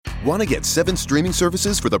Want to get 7 streaming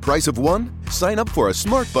services for the price of 1? Sign up for a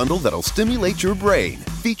smart bundle that'll stimulate your brain.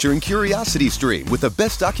 Featuring Curiosity Stream with the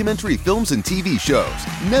best documentary films and TV shows,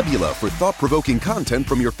 Nebula for thought-provoking content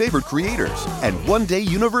from your favorite creators, and One Day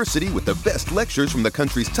University with the best lectures from the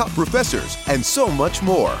country's top professors, and so much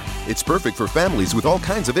more. It's perfect for families with all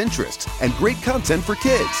kinds of interests and great content for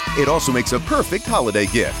kids. It also makes a perfect holiday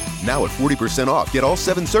gift. Now at 40% off, get all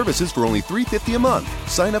 7 services for only $3.50 a month.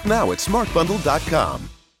 Sign up now at smartbundle.com.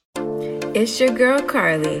 It's your girl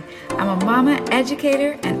Carly. I'm a mama,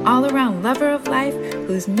 educator, and all-around lover of life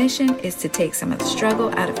whose mission is to take some of the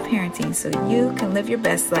struggle out of parenting so you can live your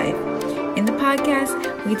best life. In the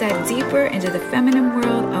podcast, we dive deeper into the feminine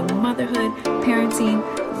world of motherhood, parenting,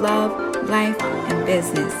 love, life, and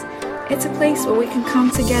business. It's a place where we can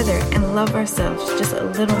come together and love ourselves just a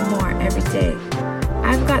little more every day.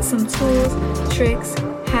 I've got some tools, tricks,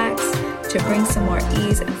 hacks to bring some more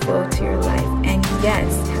ease and flow to your life. And yes,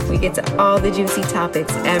 we get to all the juicy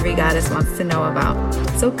topics every goddess wants to know about.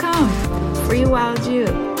 So come, free wild you.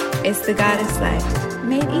 It's the Goddess Life,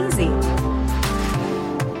 made easy.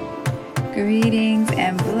 Greetings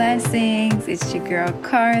and blessings. It's your girl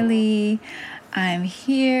Carly. I'm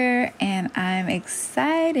here and I'm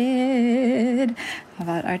excited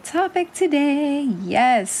about our topic today.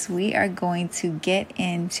 Yes, we are going to get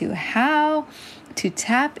into how to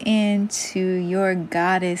tap into your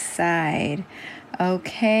goddess side,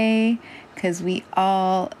 okay? Because we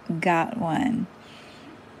all got one.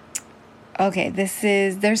 Okay,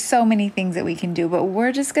 there's so many things that we can do, but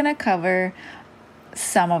we're just going to cover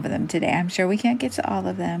some of them today. I'm sure we can't get to all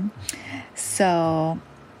of them. So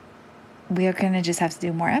we are going to just have to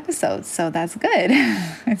do more episodes. So that's good.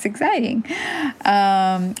 It's exciting.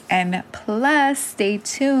 And plus, stay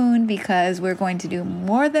tuned because we're going to do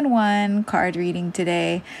more than one card reading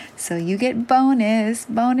today. So you get bonus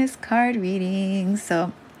card readings.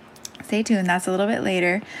 So stay tuned. That's a little bit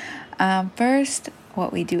later. First,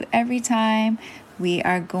 what we do every time, we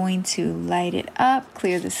are going to light it up,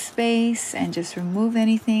 clear the space, and just remove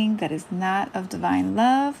anything that is not of divine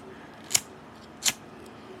love.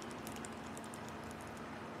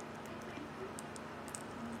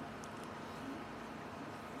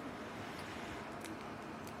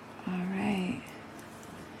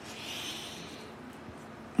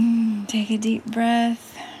 Take a deep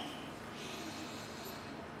breath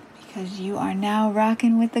because you are now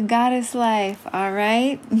rocking with the Goddess Life, all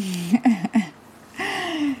right?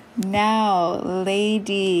 Now,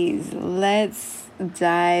 ladies, let's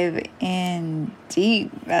dive in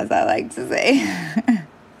deep, as I like to say.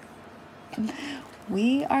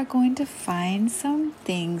 We are going to find some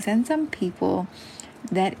things and some people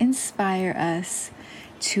that inspire us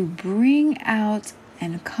to bring out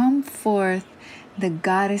and come forth the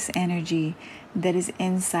goddess energy that is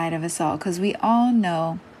inside of us all. Because we all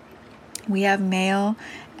know we have male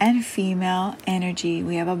and female energy.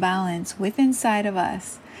 We have a balance within inside of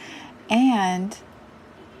us. And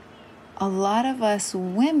a lot of us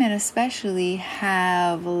women especially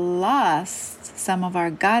have lost some of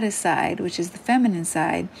our goddess side, which is the feminine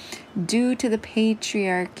side, due to the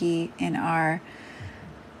patriarchy in our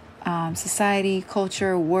society,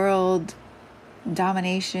 culture, world,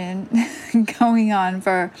 domination going on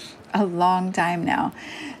for a long time now.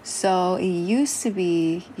 So it used to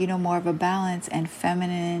be, more of a balance and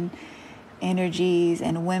feminine energies,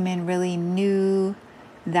 and women really knew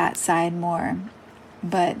that side more.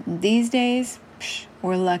 But these days,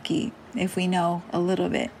 we're lucky if we know a little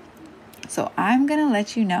bit. So I'm going to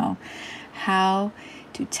let you know how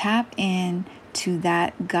to tap in to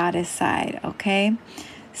that goddess side, okay?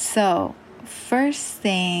 So first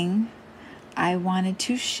thing, I wanted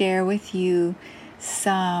to share with you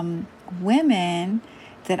some women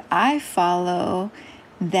that I follow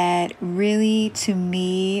that really, to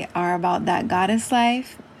me, are about that goddess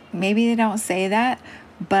life. Maybe they don't say that,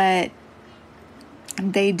 but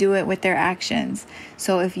they do it with their actions.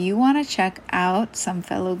 So if you want to check out some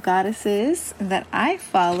fellow goddesses that I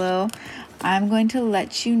follow, I'm going to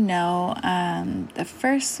let you know. The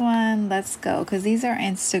first one, let's go, because these are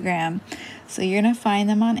Instagram. So you're going to find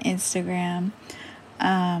them on Instagram.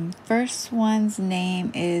 First one's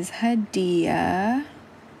name is Hadia.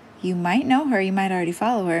 You might know her. You might already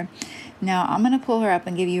follow her. Now, I'm going to pull her up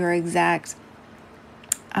and give you her exact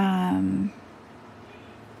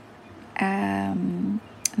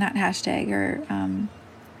not hashtag or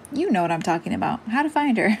you know what I'm talking about. How to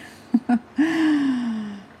find her.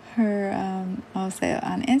 I'll say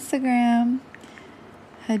on Instagram,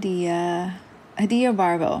 Hadia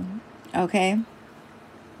Barbo. Okay.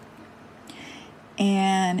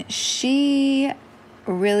 And she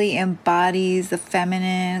really embodies the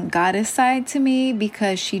feminine goddess side to me,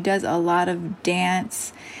 because she does a lot of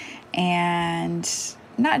dance, and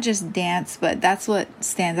not just dance, but that's what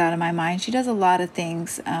stands out in my mind. She does a lot of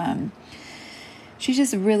things. She's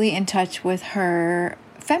just really in touch with her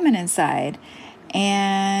feminine side.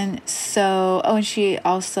 And so, and she's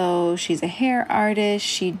a hair artist.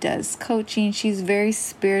 She does coaching. She's very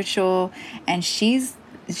spiritual, and she's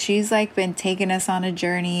like been taking us on a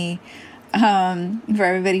journey, for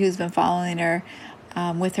everybody who's been following her,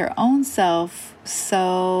 with her own self.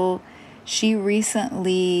 So she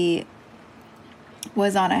recently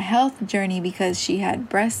was on a health journey because she had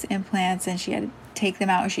breast implants and she had to take them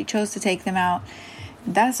out, or she chose to take them out.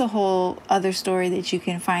 That's a whole other story that you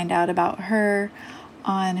can find out about her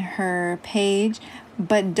on her page.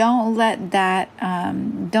 But don't let that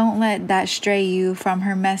stray you from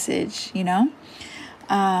her message,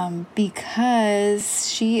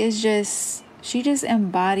 because she just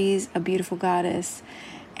embodies a beautiful goddess,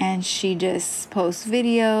 and she just posts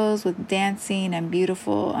videos with dancing and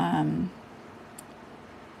beautiful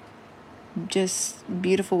just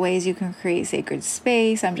beautiful ways you can create sacred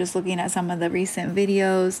space. I'm just looking at some of the recent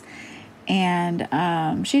videos, and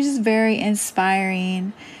she's just very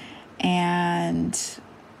inspiring, and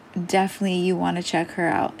definitely you want to check her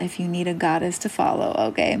out if you need a goddess to follow.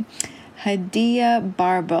 Okay, Hadia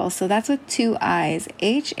Barbel. So that's with 2 I's.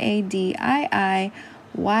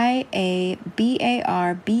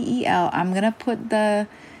 HADIIYABARBEL. I'm gonna put the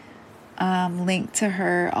link to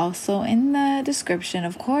her also in the description,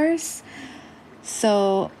 of course.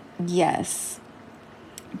 So yes,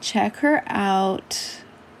 check her out.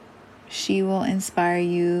 She will inspire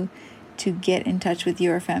you to get in touch with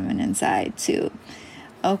your feminine side too.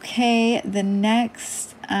 Okay, the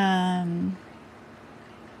next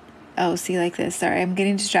like this. Sorry, I'm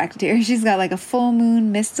getting distracted here. She's got like a full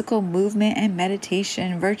moon mystical movement and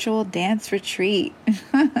meditation virtual dance retreat.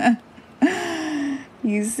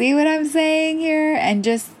 You see what I'm saying here? And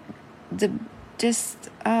oh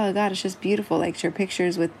God, it's just beautiful. Like her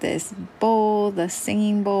pictures with this bowl, the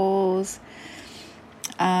singing bowls.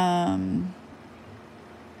 I'm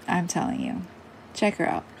telling you, check her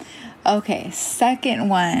out. Okay, second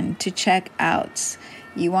one to check out.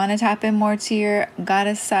 You want to tap in more to your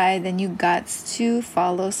goddess side, then you got to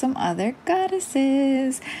follow some other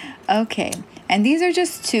goddesses. Okay, and these are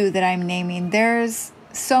just 2 that I'm naming. There's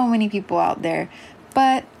so many people out there,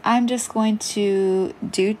 but I'm just going to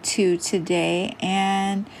do 2 today.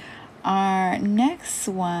 And our next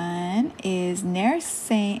one is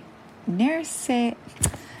Narissa.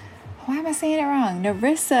 Why am I saying it wrong?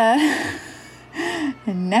 Narissa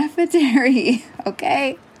Nefertari.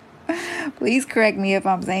 Okay, please correct me if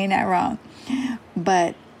I'm saying that wrong,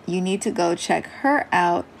 but you need to go check her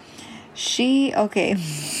out.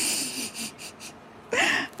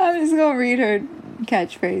 I'm just gonna read her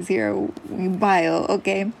catchphrase here, bio.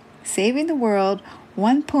 Okay, saving the world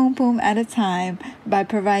one poom poom at a time by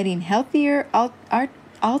providing healthier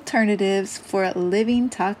alternatives for living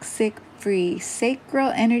toxic free.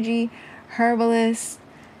 Sacral energy herbalist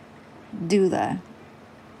doula.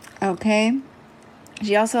 Okay,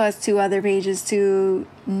 she also has 2 other pages too,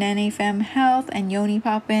 Nene Femme Health and Yoni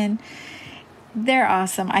Poppin'. They're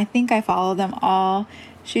awesome. I think I follow them all.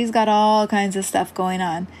 She's got all kinds of stuff going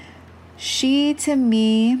on. She, to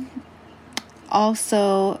me,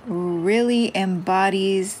 also really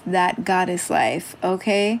embodies that goddess life,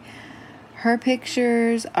 okay? Her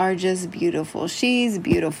pictures are just beautiful. She's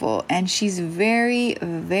beautiful, and she's very,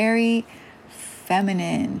 very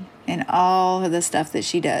feminine in all of the stuff that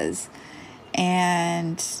she does.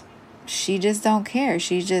 And she just don't care.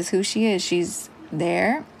 She's just who she is. She's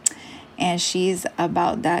there, and she's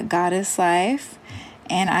about that goddess life.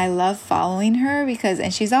 And I love following her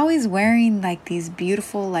and she's always wearing like these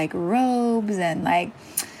beautiful like robes, and like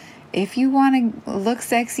if you want to look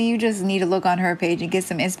sexy, you just need to look on her page and get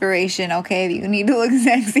some inspiration. Okay, if you need to look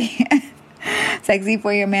sexy, sexy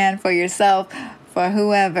for your man, for yourself, for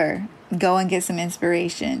whoever, go and get some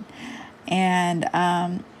inspiration. And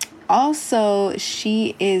also,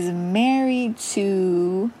 she is married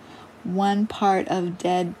to one part of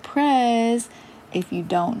Dead Prez. If you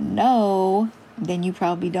don't know, then you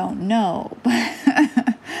probably don't know.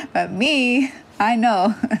 But me, I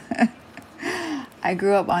know. I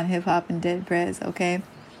grew up on hip hop and Dead Prez, okay?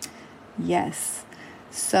 Yes.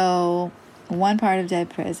 So one part of Dead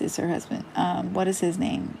Prez is her husband. What is his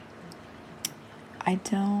name? I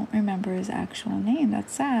don't remember his actual name.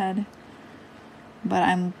 That's sad. But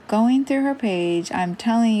I'm going through her page. I'm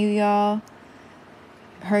telling you, y'all,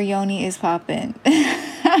 her yoni is popping.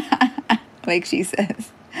 Like she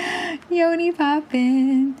says. Yoni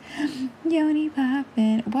poppin'. Yoni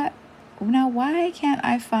poppin'. What? Now, why can't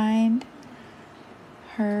I find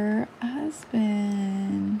her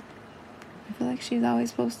husband? I feel like she's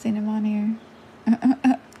always posting him on here.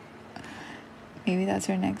 Maybe that's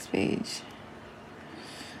her next page.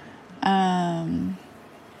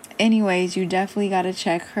 Anyways, you definitely got to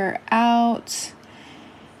check her out.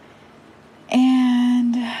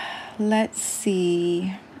 And let's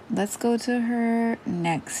see. Let's go to her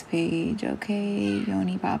next page, okay?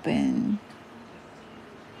 Yoni Poppin'.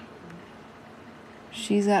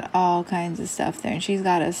 She's got all kinds of stuff there. And she's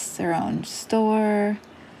got her own store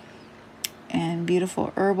and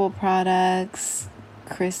beautiful herbal products,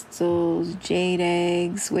 crystals, jade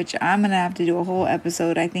eggs, which I'm going to have to do a whole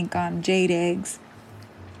episode, I think, on jade eggs.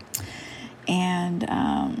 And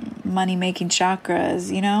money-making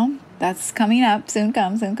chakras, you know? That's coming up. Soon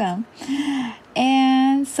come.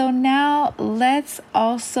 And so now let's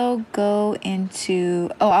also go into...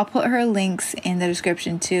 Oh, I'll put her links in the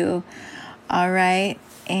description too. All right.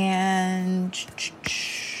 And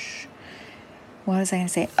what was I going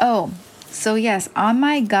to say? Oh, so yes, on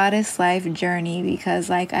my goddess life journey, because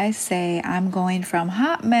like I say, I'm going from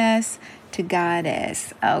hot mess to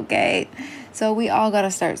goddess. Okay. So we all got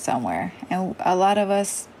to start somewhere. And a lot of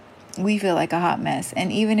us, we feel like a hot mess.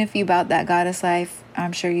 And even if you about that goddess life,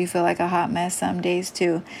 I'm sure you feel like a hot mess some days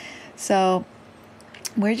too. So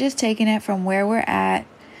we're just taking it from where we're at,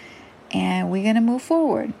 and we're going to move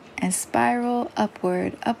forward and spiral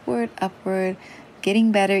upward,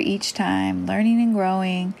 getting better each time, learning and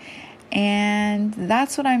growing. And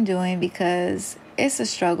that's what I'm doing, because it's a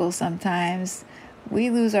struggle sometimes. We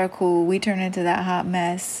lose our cool. We turn into that hot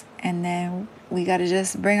mess. And then we got to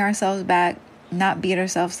just bring ourselves back, not beat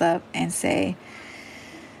ourselves up, and say,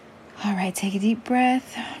 all right, take a deep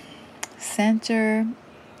breath, center.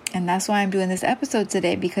 And that's why I'm doing this episode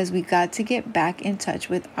today, because we got to get back in touch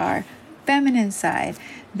with our feminine side,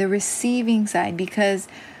 the receiving side, because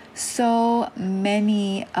so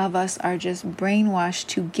many of us are just brainwashed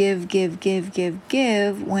to give,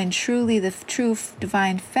 when truly the true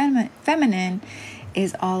divine feminine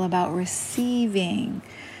is all about receiving.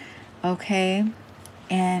 Okay?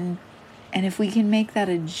 And if we can make that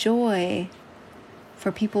a joy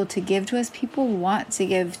for people to give to us, people want to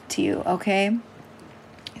give to you, okay?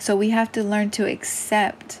 So we have to learn to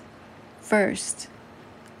accept first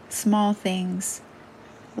small things,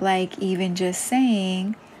 like even just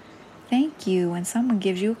saying thank you when someone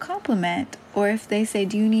gives you a compliment. Or if they say,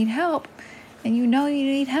 do you need help? And you know you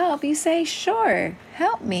need help, you say, sure,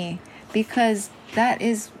 help me. Because that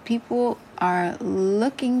is, people are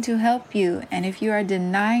looking to help you. And if you are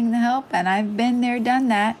denying the help, and I've been there, done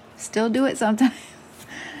that, still do it sometimes.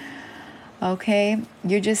 Okay,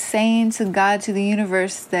 you're just saying to God, to the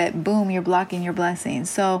universe, that boom, you're blocking your blessings.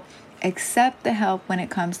 So accept the help when it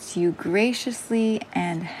comes to you graciously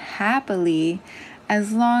and happily,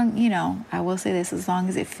 as long, I will say this, as long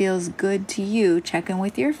as it feels good to you. Check in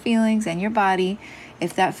with your feelings and your body.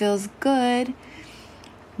 If that feels good,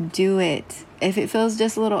 do it. If it feels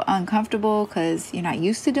just a little uncomfortable because you're not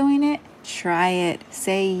used to doing it, try it.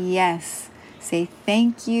 Say yes. Say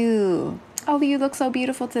thank you. Oh, you look so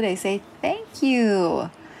beautiful today. Say thank you.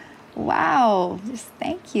 Wow. Just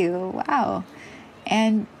thank you. Wow.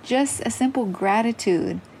 And just a simple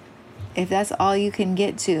gratitude, if that's all you can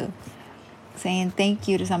get to, saying thank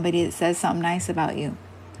you to somebody that says something nice about you,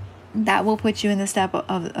 that will put you in the step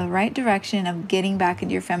of the right direction of getting back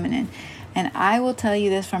into your feminine. And I will tell you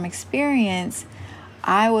this from experience.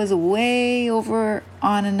 I was way over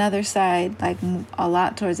on another side, like a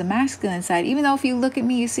lot towards the masculine side. Even though if you look at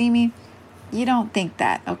me, you see me, you don't think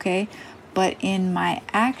that, okay? But in my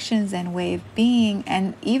actions and way of being,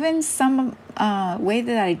 and even some way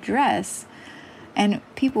that I dress, and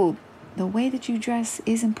people, the way that you dress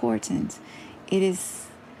is important.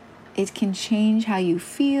 It can change how you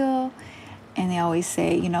feel. And they always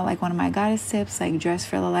say, like one of my goddess tips, like dress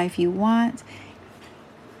for the life you want.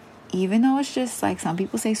 Even though it's just like some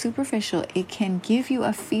people say superficial, it can give you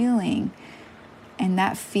a feeling. And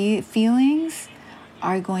that feelings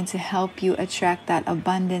are going to help you attract that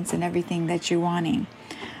abundance and everything that you're wanting.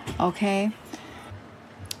 Okay?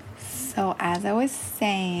 So as I was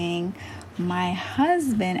saying, my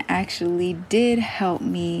husband actually did help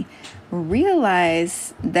me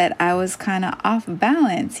realize that I was kind of off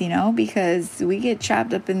balance, because we get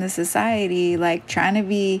trapped up in the society, like trying to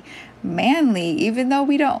be manly, even though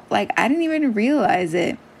we don't, like, I didn't even realize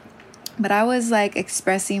it, but I was like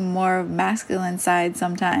expressing more masculine side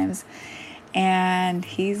sometimes. And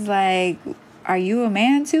he's like, are you a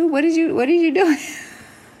man too? What did you do?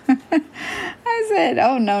 I said,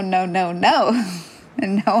 oh, no.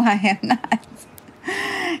 No, I am not.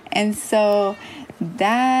 And so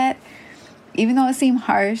that, even though it seemed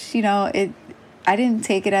harsh, I didn't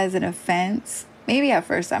take it as an offense. Maybe at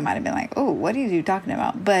first I might have been like, oh, what are you talking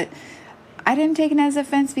about? But I didn't take it as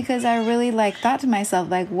offense because I really thought to myself,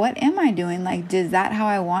 what am I doing? Is that how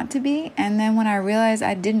I want to be? And then when I realized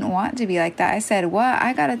I didn't want to be like that, I said, well,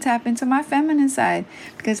 I got to tap into my feminine side,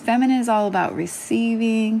 because feminine is all about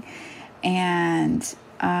receiving, and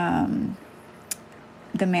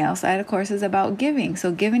the male side, of course, is about giving.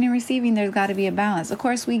 So giving and receiving, there's got to be a balance. Of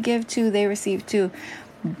course, we give too, they receive too,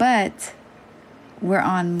 but we're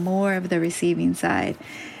on more of the receiving side.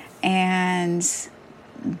 And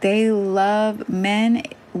men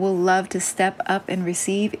will love to step up and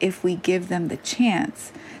receive if we give them the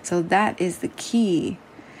chance. So that is the key.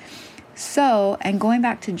 So, and going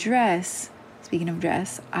back to dress, speaking of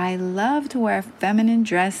dress, I love to wear feminine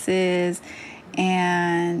dresses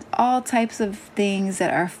and all types of things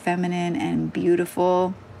that are feminine and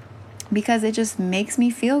beautiful, because it just makes me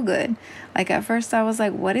feel good. At first I was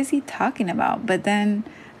like, what is he talking about? But then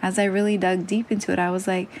as I really dug deep into it, I was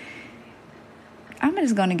like, I'm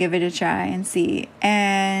just going to give it a try and see.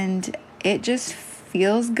 And it just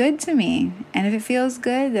feels good to me. And if it feels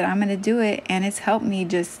good, then I'm going to do it. And it's helped me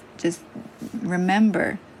just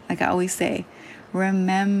remember, like I always say,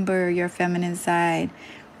 remember your feminine side.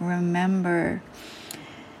 Remember.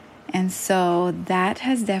 And so that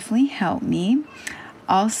has definitely helped me.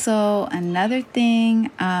 Also, another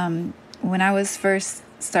thing, when I was first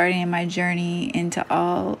starting my journey into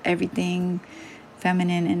everything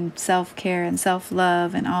feminine and self-care and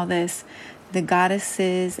self-love and all this, the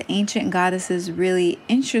goddesses, ancient goddesses really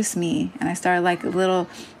interest me. And I started a little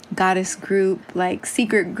goddess group,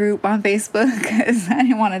 secret group on Facebook, because I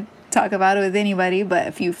didn't want to talk about it with anybody but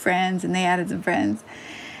a few friends, and they added some friends.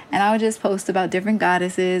 And I would just post about different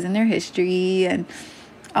goddesses and their history and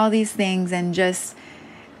all these things, and just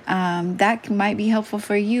that might be helpful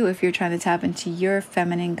for you if you're trying to tap into your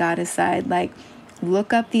feminine goddess side.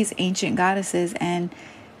 Look up these ancient goddesses and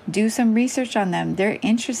do some research on them. They're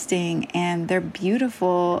interesting and they're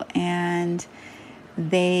beautiful, and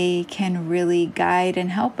they can really guide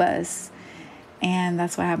and help us. And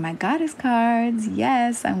that's why I have my goddess cards.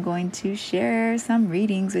 Yes, I'm going to share some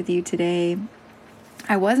readings with you today.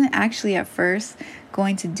 I wasn't actually at first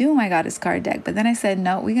going to do my goddess card deck, but then I said,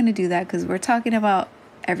 no, we're going to do that because we're talking about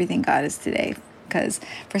everything goddess today. Because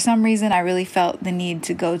for some reason, I really felt the need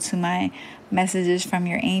to go to my messages from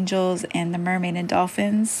your angels and the mermaid and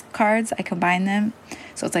dolphins cards. I combined them,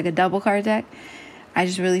 so it's like a double card deck. I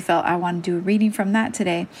just really felt I want to do a reading from that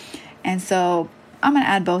today. And so I'm going to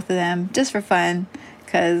add both of them just for fun,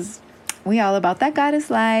 because we all about that goddess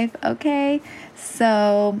life. Okay.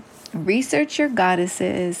 So research your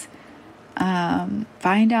goddesses,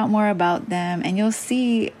 find out more about them, and you'll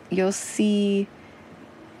see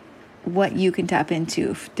what you can tap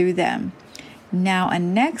into through them. Now, a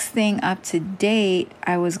next thing up to date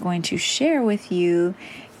I was going to share with you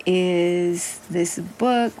is this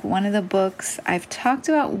book. One of the books, I've talked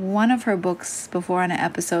about one of her books before on an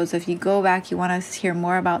episode, so if you go back, you want to hear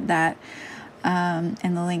more about that,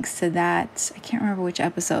 and the links to that, I can't remember which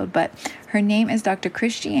episode, but her name is Dr.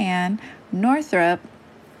 Christiane Northrup,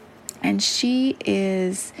 and she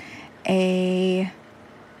is a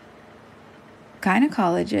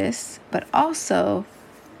gynecologist, but also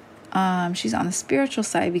she's on the spiritual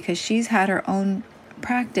side, because she's had her own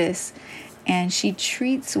practice, and she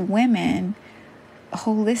treats women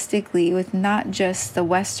holistically with not just the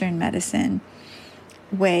Western medicine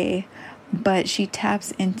way, but she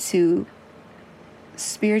taps into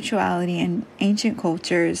spirituality and ancient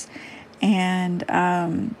cultures, and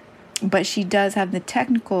but she does have the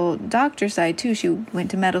technical doctor side too. She went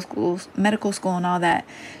to medical school and all that.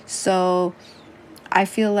 So I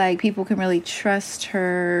feel like people can really trust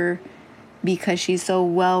her because she's so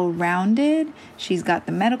well-rounded. She's got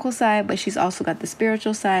the medical side, but she's also got the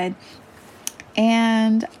spiritual side.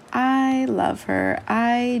 And I love her.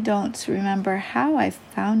 I don't remember how I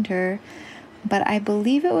found her, but I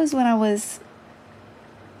believe it was when I was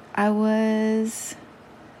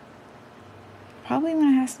probably when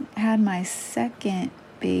I had my second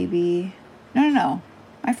baby. No.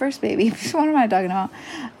 My first baby. What am I talking about?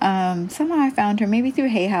 Somehow I found her, maybe through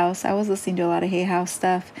Hay House. I was listening to a lot of Hay House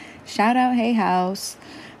stuff. Shout out Hay House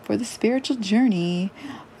for the spiritual journey.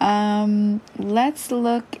 Let's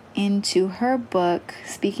look into her book.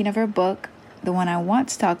 Speaking of her book, the one I want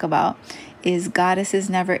to talk about is Goddesses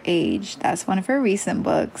Never Age. That's one of her recent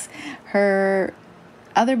books. Her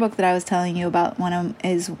other book that I was telling you about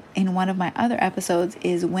is in one of my other episodes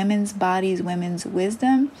is Women's Bodies, Women's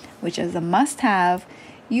Wisdom, which is a must-have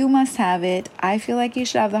You must have it. I feel like you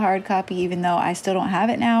should have the hard copy, even though I still don't have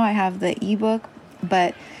it now. I have the ebook,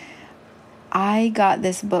 but I got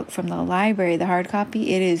this book from the library, the hard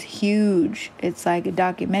copy. It is huge. It's like a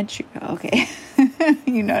documentary. Okay.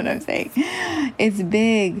 You know what I'm saying? It's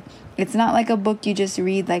big. It's not like a book you just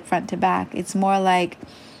read like front to back. It's more like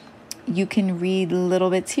you can read little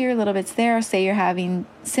bits here, little bits there. Say you're having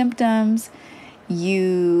symptoms.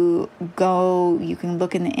 You can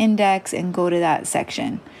look in the index and go to that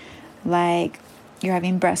section. Like you're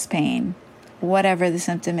having breast pain, whatever the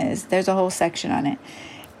symptom is. There's a whole section on it.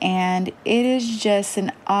 And it is just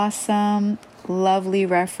an awesome, lovely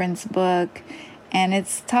reference book. And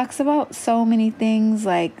it talks about so many things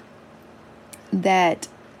like that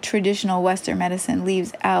traditional Western medicine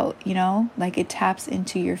leaves out, like it taps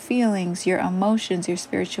into your feelings, your emotions, your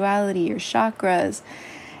spirituality, your chakras,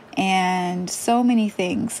 and so many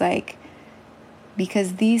things, like,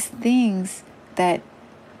 because these things that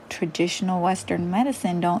traditional Western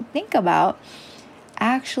medicine don't think about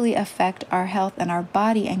actually affect our health and our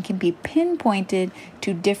body and can be pinpointed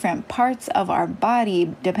to different parts of our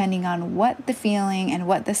body depending on what the feeling and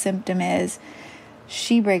what the symptom is.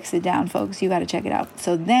 She breaks it down, folks. You got to check it out.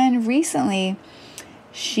 So then recently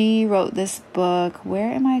she wrote this book.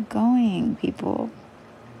 Where am I going, people?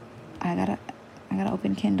 I gotta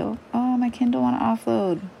open Kindle. Oh, my Kindle want to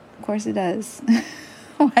offload. Of course it does.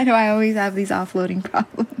 Why do I always have these offloading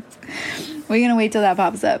problems? We're going to wait till that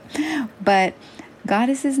pops up. But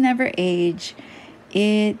Goddesses Never Age.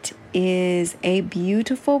 It is a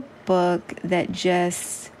beautiful book that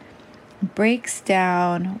just breaks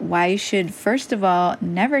down why you should, first of all,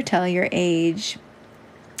 never tell your age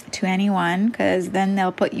to anyone, because then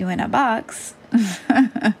they'll put you in a box.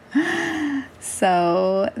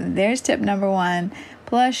 So there's tip number 1.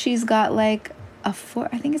 Plus she's got like I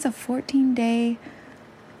think it's a 14-day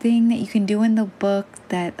thing that you can do in the book,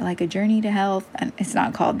 that like a journey to health, and it's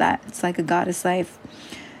not called that. It's like a Goddess Life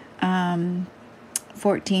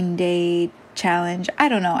 14-day challenge. I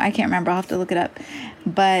don't know. I can't remember. I'll have to look it up.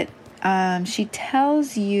 But she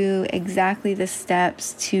tells you exactly the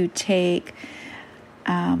steps to take,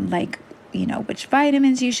 which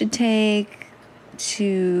vitamins you should take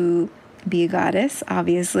to be a goddess,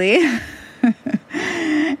 obviously,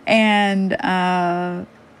 and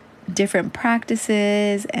different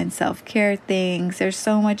practices and self-care things. There's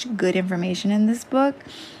so much good information in this book.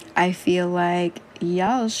 I feel like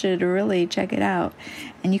y'all should really check it out.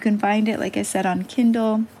 And you can find it, like I said, on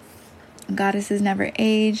Kindle. Goddesses Never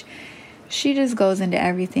Age. She just goes into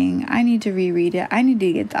everything. I need to reread it. I need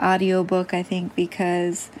to get the audiobook, I think,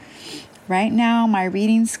 because right now my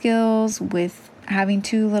reading skills with having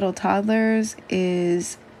 2 little toddlers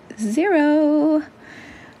is 0.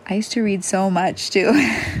 I used to read so much too,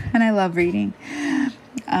 and I love reading.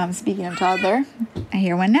 Speaking of toddler, I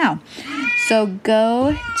hear one now. So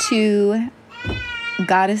go to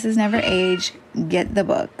Goddesses Never Age, get the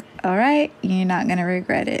book. All right, you're not gonna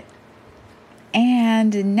regret it.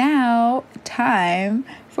 And now, time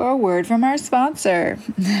for a word from our sponsor.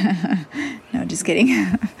 No, just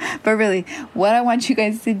kidding. But really, what I want you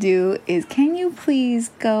guys to do is, can you please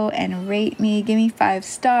go and rate me? Give me 5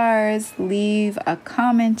 stars. Leave a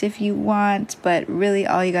comment if you want. But really,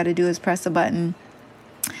 all you got to do is press a button.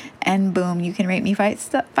 And boom, you can rate me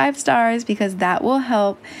 5 stars, because that will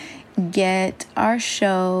help get our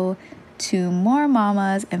show to more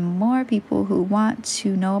mamas and more people who want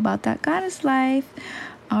to know about that goddess life.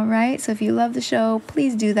 All right, so if you love the show,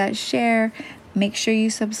 please do that. Share, make sure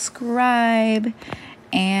you subscribe,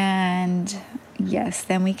 and yes,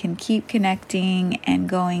 then we can keep connecting and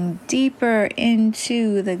going deeper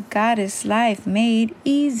into the goddess life made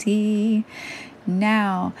easy.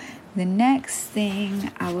 Now, the next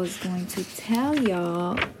thing I was going to tell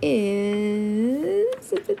y'all is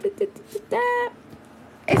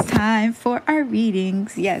it's time for our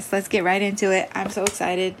readings. Yes, let's get right into it. I'm so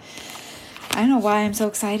excited. I don't know why I'm so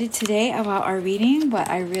excited today about our reading, but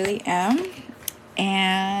I really am.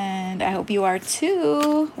 And I hope you are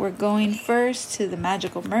too. We're going first to the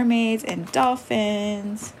Magical Mermaids and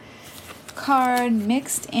Dolphins card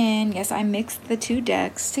mixed in. Yes, I mixed the 2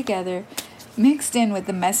 decks together, mixed in with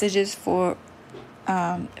the messages from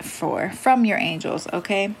your angels,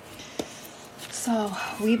 okay? So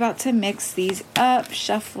we about to mix these up,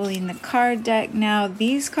 shuffling the card deck. Now,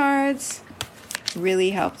 these cards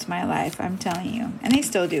really helped my life, I'm telling you. And they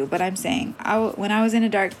still do, but I'm saying, when I was in a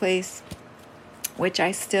dark place, which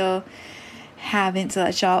I still haven't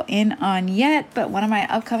let y'all in on yet, but one of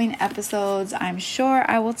my upcoming episodes, I'm sure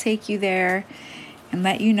I will take you there and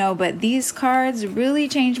let you know. But these cards really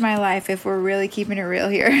changed my life, if we're really keeping it real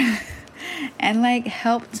here. And like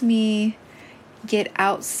helped me get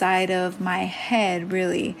outside of my head,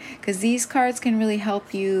 really, because these cards can really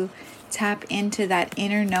help you tap into that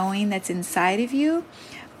inner knowing that's inside of you.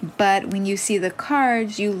 But when you see the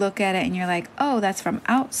cards, you look at it and you're like, oh, that's from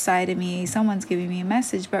outside of me. Someone's giving me a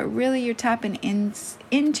message. But really, you're tapping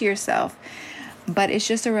into yourself. But it's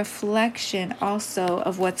just a reflection also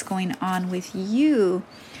of what's going on with you.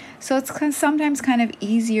 So it's sometimes kind of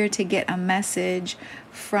easier to get a message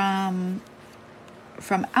from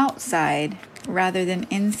outside rather than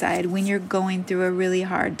inside when you're going through a really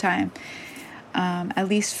hard time. At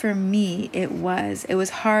least for me, it was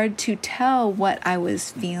hard to tell what I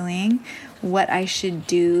was feeling, what I should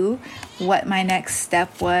do, what my next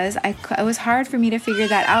step was. It was hard for me to figure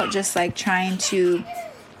that out, just like trying to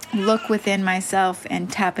look within myself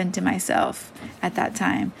and tap into myself at that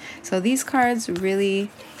time. So these cards really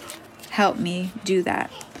helped me do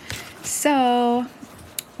that. So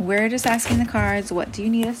we're just asking the cards, what do you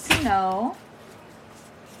need us to know?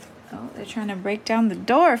 Oh, they're trying to break down the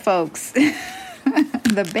door, folks.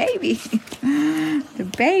 The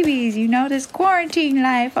babies, you know, this quarantine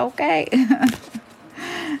life, okay?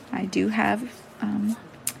 I do have a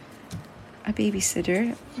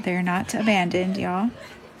babysitter. They're not abandoned, y'all.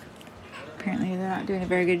 Apparently they're not doing a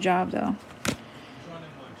very good job, though.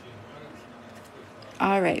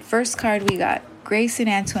 All right, first card we got, Grace and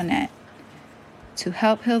Antoinette. To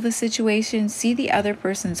help heal the situation, see the other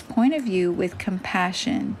person's point of view with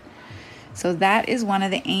compassion. So that is one of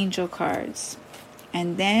the angel cards.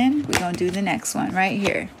 And then we're going to do the next one right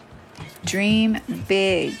here. Dream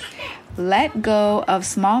big. Let go of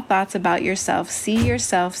small thoughts about yourself. See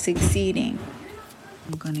yourself succeeding.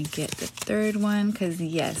 I'm going to get the third one because,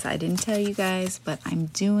 yes, I didn't tell you guys, but I'm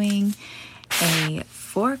doing a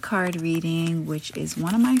 4-card reading, which is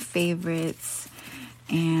one of my favorites.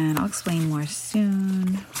 And I'll explain more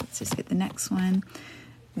soon. Let's just get the next one,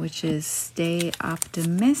 which is stay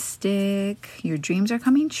optimistic. Your dreams are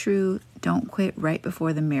coming true. Don't quit right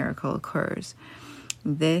before the miracle occurs.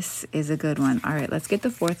 This is a good one. All right, let's get the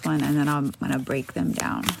 4th one, and then I'm going to break them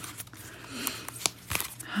down.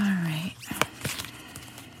 All right.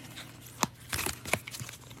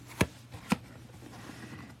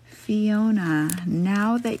 Fiona,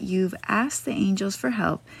 now that you've asked the angels for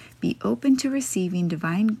help, be open to receiving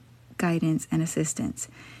divine guidance and assistance.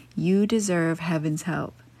 You deserve heaven's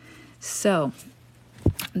help. So,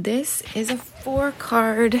 this is a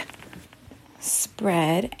 4-card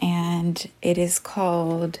spread, and it is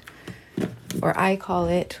called, or I call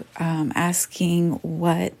it, asking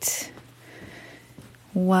what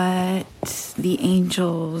the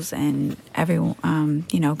angels and everyone,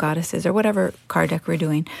 goddesses or whatever card deck we're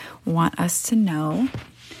doing want us to know.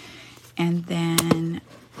 And then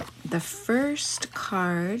the first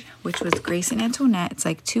card, which was Grace and Antoinette, it's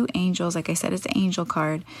like 2 angels. Like I said, it's an angel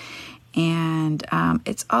card. And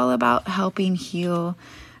it's all about helping heal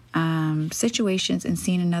situations and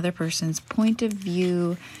seeing another person's point of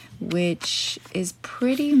view, which is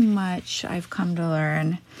pretty much, I've come to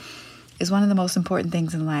learn, is one of the most important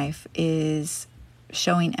things in life, is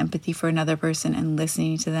showing empathy for another person and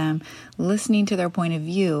listening to them, listening to their point of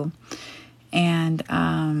view. And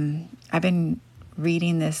I've been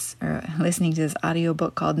reading this or listening to this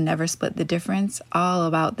audiobook called Never Split the Difference, all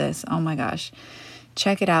about this. Oh my gosh.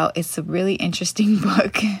 Check it out. It's a really interesting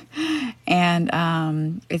book.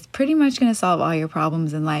 And it's pretty much going to solve all your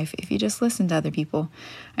problems in life if you just listen to other people.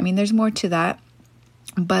 I mean, there's more to that.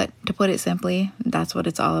 But to put it simply, that's what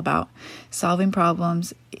it's all about. Solving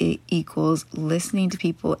problems equals listening to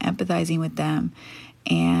people, empathizing with them,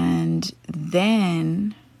 and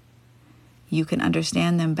then you can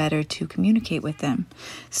understand them better to communicate with them.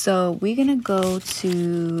 So we're going to go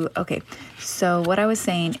to, okay, so what I was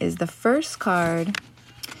saying is the first card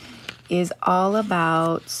is all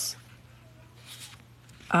about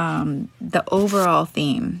the overall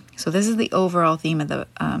theme. So this is the overall theme of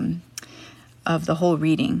the whole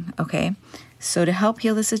reading, okay? So to help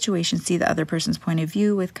heal the situation, see the other person's point of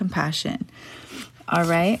view with compassion. All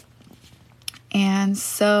right? And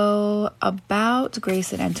so about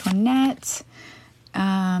Grace and Antoinette,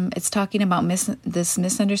 it's talking about this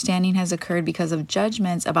misunderstanding has occurred because of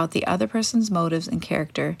judgments about the other person's motives and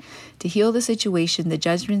character. To heal the situation, the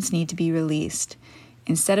judgments need to be released.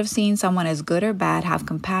 Instead of seeing someone as good or bad, have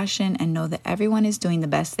compassion and know that everyone is doing the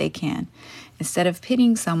best they can. Instead of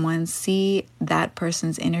pitying someone, see that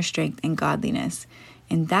person's inner strength and godliness.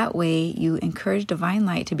 In that way, you encourage divine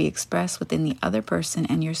light to be expressed within the other person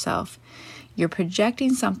and yourself. You're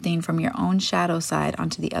projecting something from your own shadow side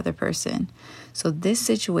onto the other person. So this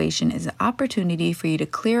situation is an opportunity for you to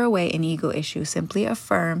clear away an ego issue. Simply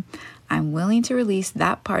affirm, I'm willing to release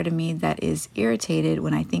that part of me that is irritated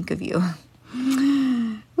when I think of you.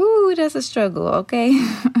 Ooh, that's a struggle, okay?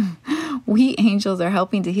 We angels are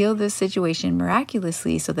helping to heal this situation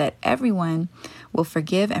miraculously so that everyone will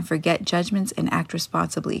forgive and forget judgments and act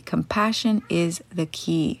responsibly. Compassion is the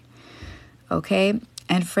key, okay?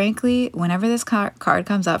 And frankly, whenever this card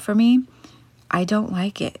comes up for me, I don't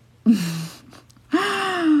like it.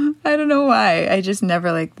 I don't know why. I just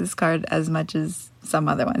never like this card as much as some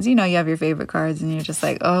other ones. You know, you have your favorite cards and you're just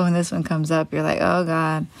like, oh, when this one comes up, you're like, oh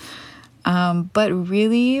God. But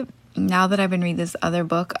really, now that I've been reading this other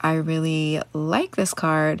book, I really like this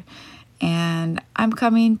card, and I'm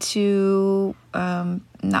coming to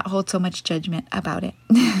not hold so much judgment about it.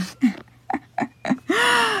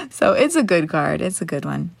 So it's a good card. It's a good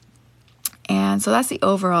one. And so that's the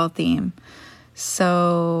overall theme.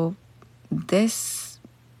 So this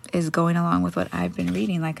is going along with what I've been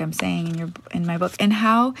reading, like I'm saying in my book, and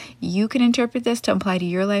how you can interpret this to apply to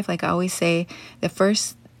your life. Like I always say, the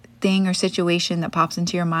first thing or situation that pops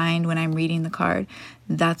into your mind when I'm reading the card,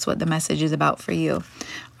 that's what the message is about for you.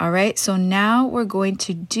 All right, so now we're going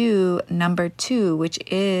to do number 2, which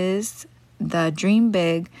is the dream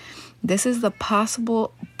big. This is the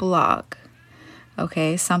possible block,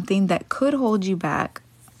 okay? Something that could hold you back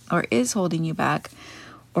or is holding you back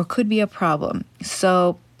or could be a problem.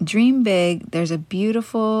 So dream big. There's a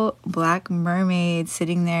beautiful black mermaid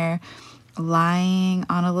sitting there lying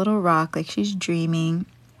on a little rock like she's dreaming.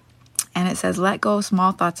 And it says, let go of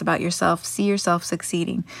small thoughts about yourself. See yourself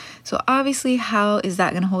succeeding. So obviously, how is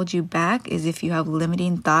that going to hold you back? Is if you have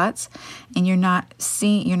limiting thoughts and you're not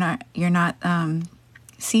seeing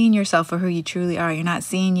yourself for who you truly are. You're not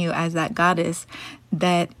seeing you as that goddess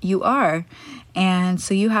that you are. And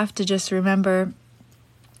so you have to just remember,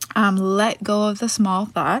 let go of the small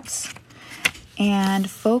thoughts and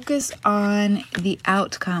focus on the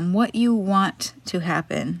outcome, what you want to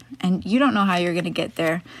happen. And you don't know how you're going to get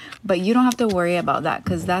there, but you don't have to worry about that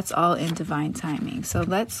because that's all in divine timing. So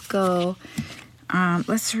let's go. Let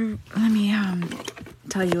me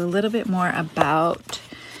tell you a little bit more about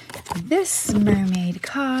this mermaid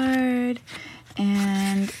card.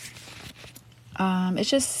 And it's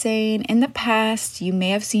just saying, in the past, you may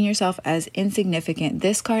have seen yourself as insignificant.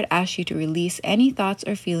 This card asks you to release any thoughts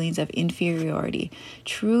or feelings of inferiority.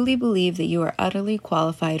 Truly believe that you are utterly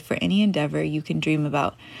qualified for any endeavor you can dream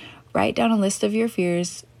about. Write down a list of your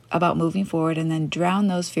fears about moving forward and then drown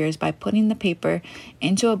those fears by putting the paper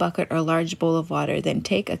into a bucket or large bowl of water. Then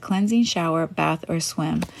take a cleansing shower, bath, or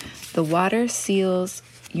swim. The water seals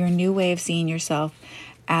your new way of seeing yourself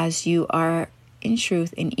as you are in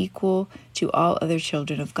truth and equal to all other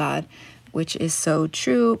children of God, which is so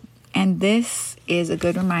true. And this is a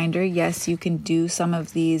good reminder. Yes, you can do some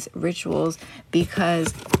of these rituals,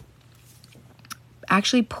 because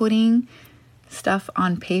actually putting stuff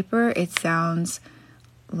on paper, it sounds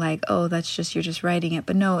like, oh, you're just writing it.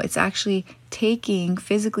 But no, it's actually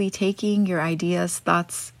physically taking your ideas,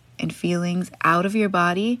 thoughts, and feelings out of your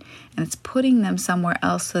body, and it's putting them somewhere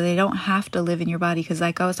else so they don't have to live in your body. Because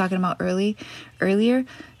like I was talking about earlier,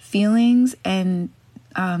 feelings and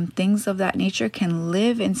things of that nature can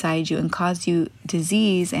live inside you and cause you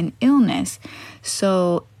disease and illness.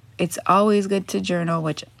 So it's always good to journal,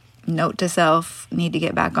 which, note to self, need to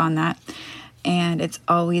get back on that. And it's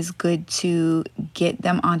always good to get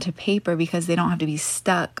them onto paper because they don't have to be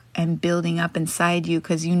stuck and building up inside you.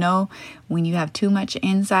 Because you know, when you have too much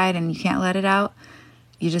inside and you can't let it out,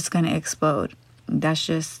 you're just going to explode. That's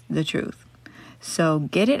just the truth. So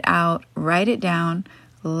get it out, write it down.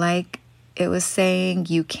 Like it was saying,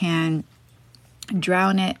 you can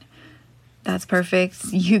drown it. That's perfect.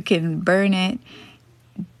 You can burn it.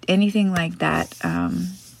 Anything like that.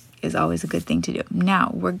 Is always a good thing to do.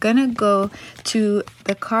 Now we're gonna go to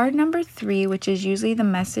the card number 3, which is usually the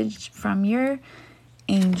message from your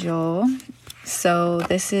angel. So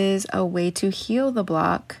this is a way to heal the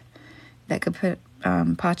block that could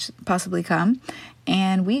possibly come.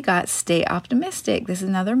 And we got stay optimistic. This is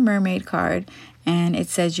another mermaid card, and it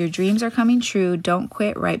says your dreams are coming true. Don't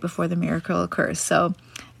quit right before the miracle occurs. So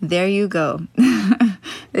there you go.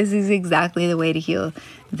 This is exactly the way to heal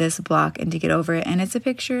this block and to get over it. And it's a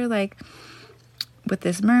picture like with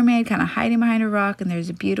this mermaid kind of hiding behind a rock, and there's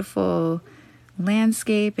a beautiful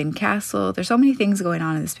landscape and castle. There's so many things going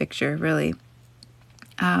on in this picture, really.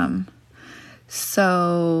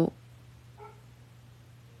 So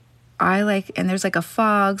and there's like a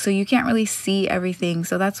fog, so you can't really see everything.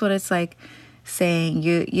 So that's what it's like saying.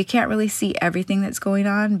 You can't really see everything that's going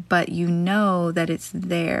on, but you know that it's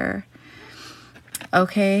there.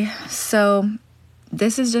 Okay, so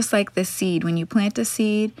this is just like the seed. When you plant a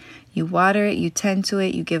seed, You water it, you tend to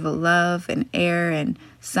it, you give it love and air and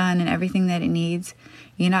sun and everything that it needs.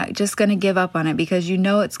 You're not just going to give up on it because you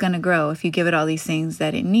know it's going to grow if you give it all these things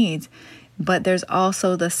that it needs. But there's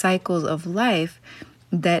also the cycles of life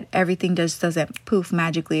that everything just doesn't poof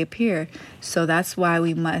magically appear. So that's why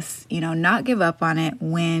we must, not give up on it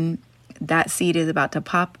when that seed is about to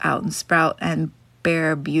pop out and sprout and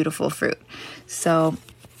bear beautiful fruit. So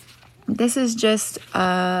this is just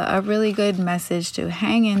a really good message to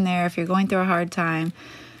hang in there if you're going through a hard time,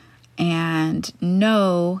 and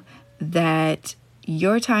know that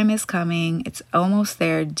your time is coming. It's almost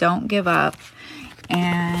there. Don't give up.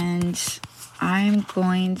 And I'm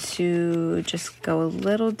going to just go a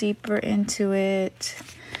little deeper into it.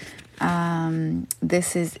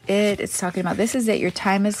 This is it. It's talking about, this is it. Your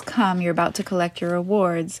time has come. You're about to collect your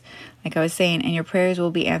rewards, like I was saying, and your prayers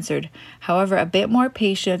will be answered. However, a bit more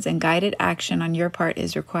patience and guided action on your part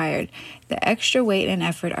is required. The extra weight and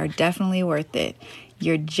effort are definitely worth it.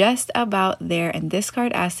 You're just about there, and this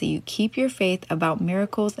card asks that you keep your faith about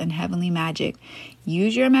miracles and heavenly magic.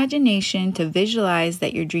 Use your imagination to visualize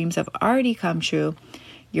that your dreams have already come true.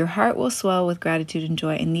 Your heart will swell with gratitude and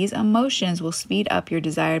joy, and these emotions will speed up your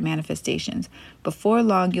desired manifestations. Before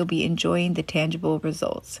long, you'll be enjoying the tangible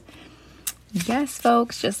results. Yes,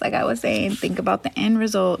 folks, just like I was saying, think about the end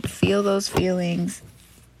result, feel those feelings,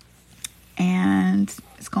 and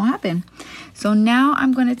it's going to happen. So now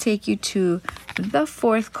I'm going to take you to the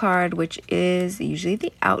fourth card, which is usually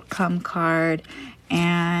the outcome card.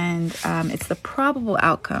 And it's the probable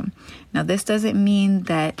outcome. Now, this doesn't mean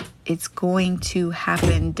that it's going to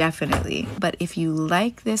happen definitely. But if you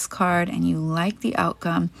like this card and you like the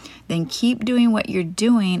outcome, then keep doing what you're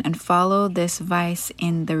doing and follow this advice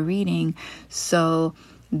in the reading so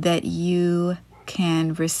that you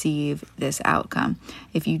can receive this outcome.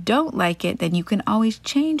 If you don't like it, then you can always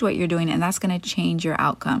change what you're doing, and that's going to change your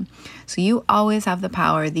outcome. So you always have the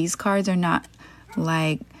power. These cards are not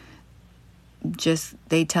like just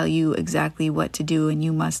they tell you exactly what to do and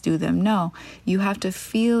you must do them. No, you have to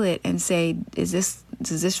feel it and say, does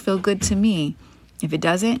this feel good to me? If it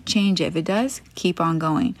doesn't, change it. If it does, keep on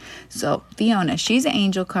going. So Fiona, she's an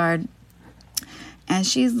angel card, and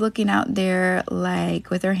she's looking out there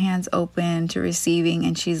like with her hands open to receiving,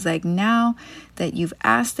 and she's like, now that you've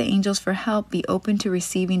asked the angels for help, be open to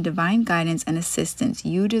receiving divine guidance and assistance.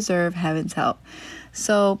 You deserve heaven's help.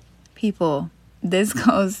 So people, these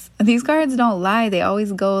cards don't lie. They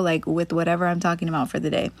always go like with whatever I'm talking about for the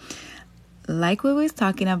day. Like we was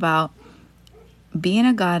talking about being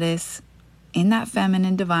a goddess in that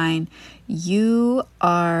feminine divine, you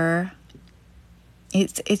are,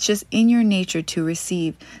 it's just in your nature to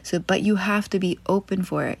receive. So, but you have to be open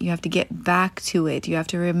for it. You have to get back to it. You have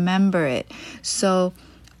to remember it. So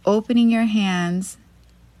opening your hands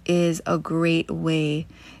is a great way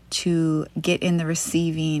to get in the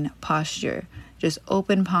receiving posture. Just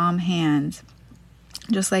open palm hands,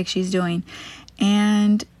 just like she's doing.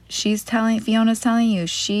 And Fiona's telling you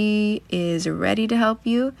she is ready to help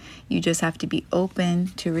you. You just have to be open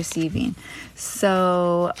to receiving.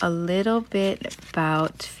 So a little bit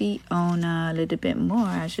about Fiona, a little bit more,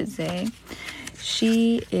 I should say.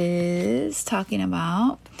 She is talking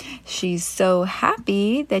about, she's so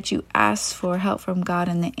happy that you asked for help from God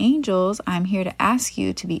and the angels. I'm here to ask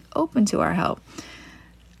you to be open to our help.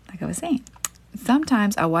 Like I was saying,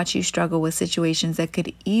 sometimes I watch you struggle with situations that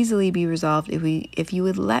could easily be resolved if you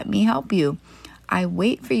would let me help you. I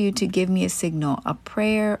wait for you to give me a signal, a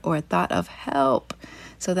prayer, or a thought of help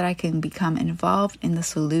so that I can become involved in the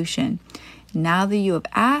solution. Now that you have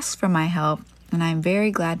asked for my help, and I'm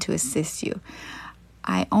very glad to assist you.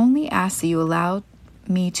 I only ask that you allow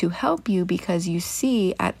me to help you because you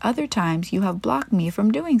see at other times you have blocked me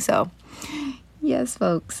from doing so. Yes,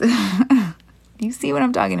 folks. You see what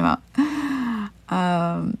I'm talking about.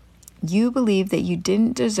 You believe that you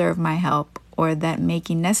didn't deserve my help or that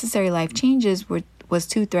making necessary life changes was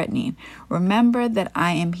too threatening. Remember that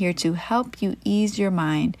I am here to help you ease your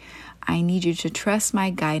mind. I need you to trust my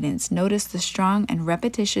guidance. Notice the strong and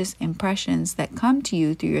repetitious impressions that come to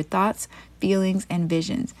you through your thoughts, feelings, and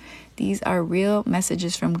visions. These are real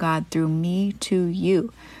messages from God through me to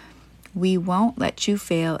you. We won't let you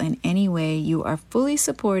fail in any way. You are fully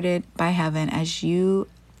supported by heaven as you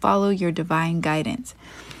follow your divine guidance.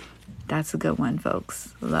 That's a good one,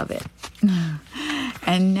 folks. Love it.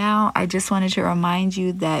 And now I just wanted to remind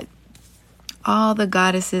you that all the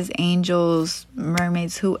goddesses, angels,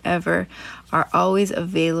 mermaids, whoever, are always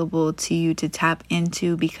available to you to tap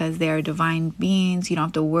into because they are divine beings. You don't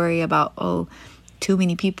have to worry about, too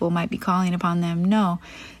many people might be calling upon them. No,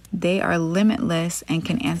 they are limitless and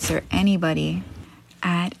can answer anybody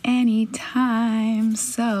at any time.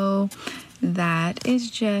 So that is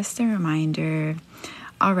just a reminder.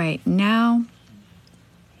 All right, now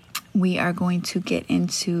we are going to get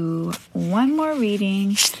into one more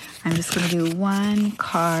reading. I'm just going to do one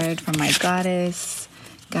card from my Goddess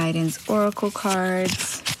Guidance Oracle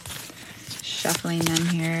cards. Shuffling them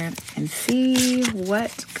here and see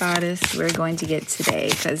what goddess we're going to get today,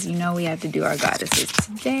 because you know we have to do our goddesses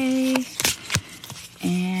today.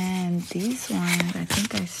 And these ones, I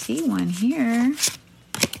think I see one here.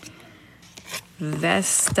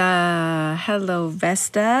 Vesta. Hello,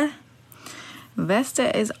 Vesta.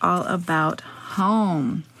 Vesta is all about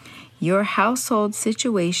home. Your household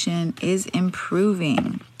situation is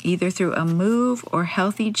improving, either through a move or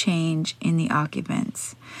healthy change in the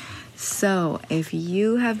occupants. So if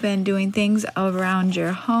you have been doing things around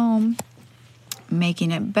your home, making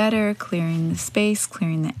it better, clearing the space,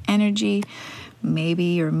 clearing the energy, maybe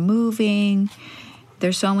you're moving.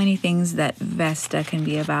 There's so many things that Vesta can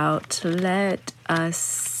be about. Let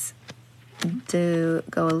us go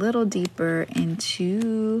a little deeper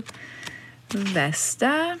into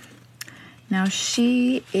Vesta. Now,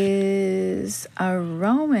 she is a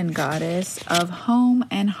Roman goddess of home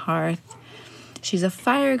and hearth. She's a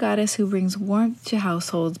fire goddess who brings warmth to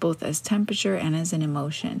households, both as temperature and as an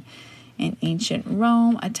emotion. In ancient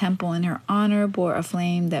Rome, a temple in her honor bore a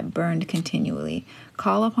flame that burned continually.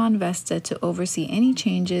 Call upon Vesta to oversee any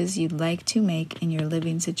changes you'd like to make in your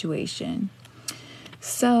living situation.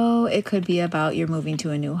 So it could be about you're moving to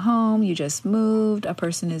a new home, you just moved, a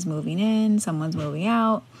person is moving in, someone's moving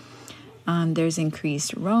out. There's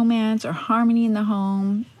increased romance or harmony in the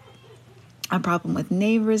home. A problem with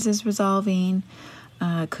neighbors is resolving.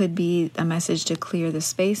 Could be a message to clear the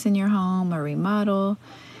space in your home or remodel.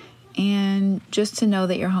 And just to know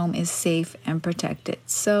that your home is safe and protected.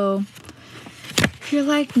 So if you're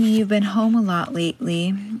like me, you've been home a lot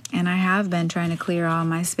lately. And I have been trying to clear all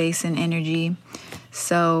my space and energy.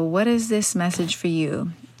 So what is this message for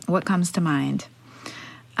you? What comes to mind?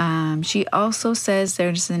 She also says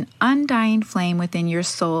there's an undying flame within your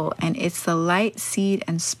soul, and it's the light, seed,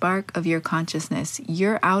 and spark of your consciousness.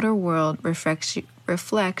 Your outer world reflects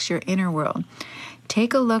your inner world.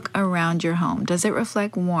 Take a look around your home. Does it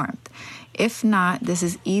reflect warmth? If not, this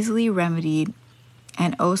is easily remedied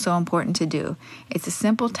and oh so important to do. It's a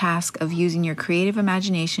simple task of using your creative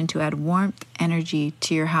imagination to add warmth, energy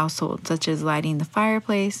to your household, such as lighting the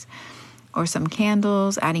fireplace or some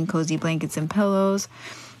candles, adding cozy blankets and pillows,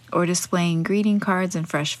 or displaying greeting cards and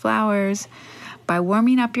fresh flowers. By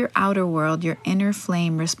warming up your outer world, your inner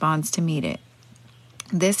flame responds to meet it.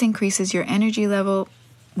 This increases your energy level,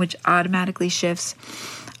 which automatically shifts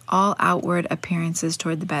all outward appearances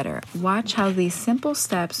toward the better. Watch how these simple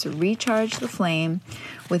steps recharge the flame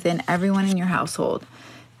within everyone in your household.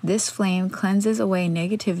 This flame cleanses away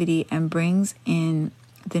negativity and brings in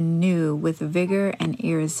the new with vigor and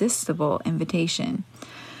irresistible invitation.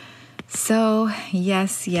 So,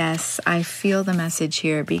 yes, I feel the message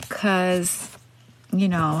here because,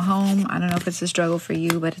 home, I don't know if it's a struggle for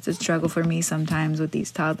you, but it's a struggle for me sometimes with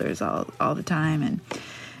these toddlers all the time and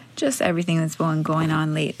just everything that's been going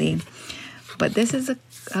on lately. But this is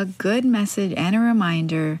a good message and a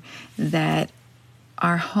reminder that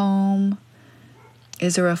our home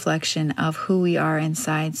is a reflection of who we are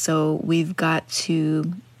inside. So we've got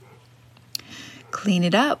to clean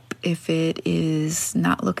it up if it is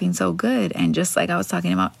not looking so good. And just like I was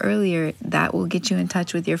talking about earlier, that will get you in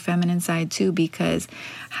touch with your feminine side too, because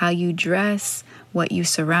how you dress, what you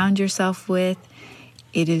surround yourself with,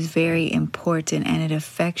 it is very important and it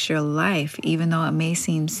affects your life. Even though it may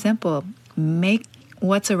seem simple, make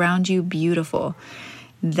what's around you beautiful.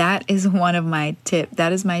 That is one of my tips.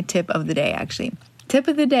 That is my tip of the day, actually. Tip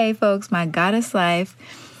of the day, folks, my goddess life.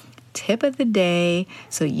 Tip of the day,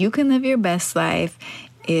 so you can live your best life,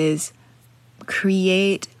 is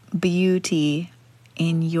create beauty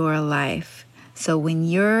in your life. So when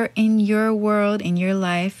you're in your world, in your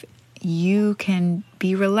life, you can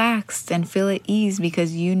be relaxed and feel at ease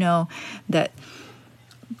because you know that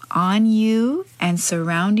on you and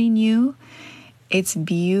surrounding you, it's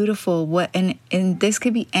beautiful. And this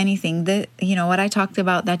could be anything. What I talked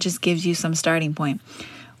about, that just gives you some starting point.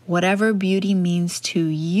 Whatever beauty means to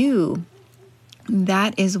you,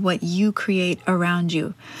 that is what you create around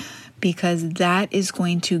you, because that is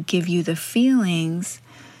going to give you the feelings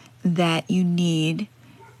that you need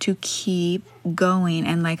to keep going.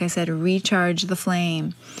 And like I said, recharge the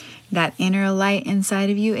flame. That inner light inside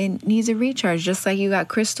of you, it needs a recharge. Just like you got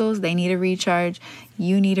crystals, they need a recharge.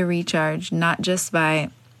 You need a recharge, not just by,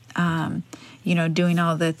 doing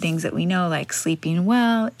all the things that we know, like sleeping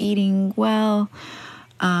well, eating well,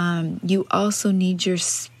 You also need your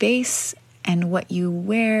space and what you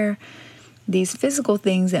wear. These physical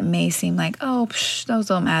things that may seem like, oh, those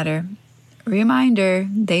don't matter. Reminder,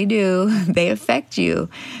 they do. They affect you.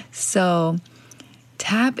 So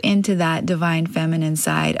tap into that divine feminine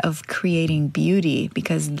side of creating beauty,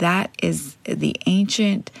 because that is the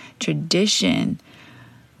ancient tradition.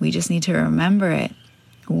 We just need to remember it.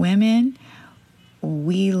 Women,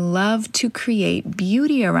 we love to create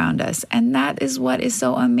beauty around us. And that is what is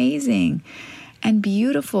so amazing and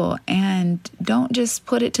beautiful. And don't just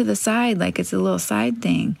put it to the side like it's a little side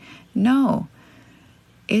thing. No,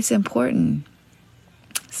 it's important.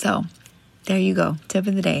 So there you go. Tip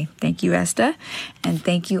of the day. Thank you, Esther. And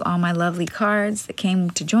thank you all my lovely cards that came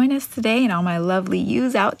to join us today and all my lovely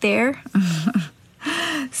yous out there.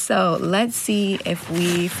 So let's see if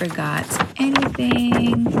we forgot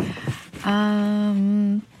anything.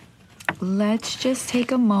 Let's just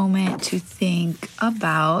take a moment to think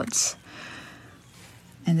about,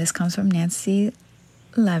 and this comes from Nancy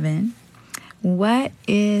Levin, what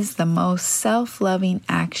is the most self-loving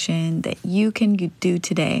action that you can do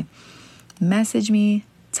today? Message me,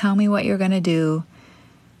 tell me what you're going to do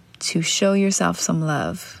to show yourself some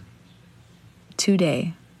love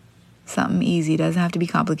today. Something easy. Doesn't have to be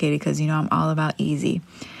complicated, because I'm all about easy.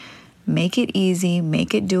 Make it easy,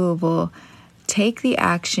 make it doable. Take the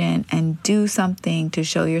action and do something to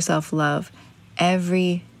show yourself love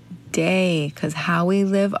every day, because how we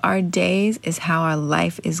live our days is how our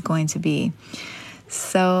life is going to be.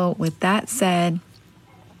 So with that said,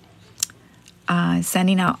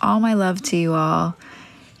 sending out all my love to you all.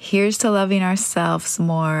 Here's to loving ourselves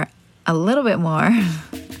more, a little bit more,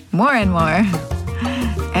 more and more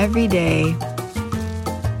every day.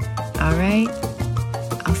 All right.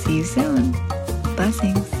 I'll see you soon.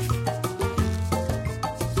 Blessings.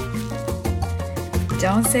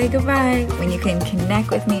 Don't say goodbye when you can connect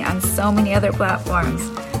with me on so many other platforms.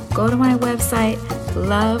 Go to my website,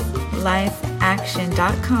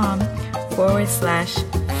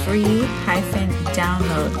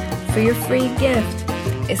 lovelifeaction.com/free-download for your free gift.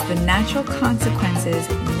 It's the Natural Consequences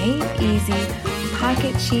Made Easy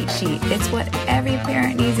Pocket Cheat Sheet. It's what every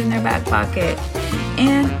parent needs in their back pocket.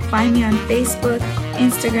 And find me on Facebook,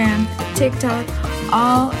 Instagram, TikTok,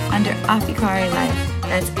 all under Afikari Life.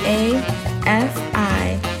 That's AFIKARI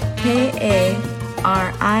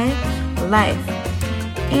Life.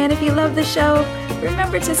 And if you love the show,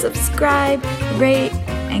 remember to subscribe, rate,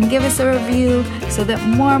 and give us a review so that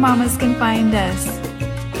more mamas can find us.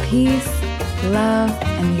 Peace, love,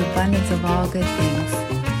 and the abundance of all good things.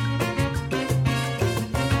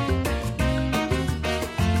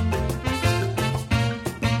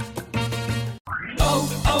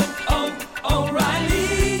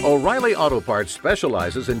 O'Reilly Auto Parts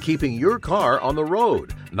specializes in keeping your car on the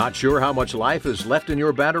road. Not sure how much life is left in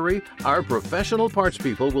your battery? Our professional parts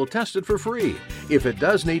people will test it for free. If it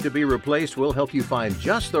does need to be replaced, we'll help you find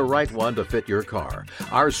just the right one to fit your car.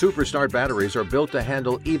 Our Superstart batteries are built to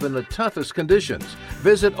handle even the toughest conditions.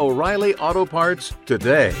 Visit O'Reilly Auto Parts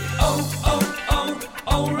today.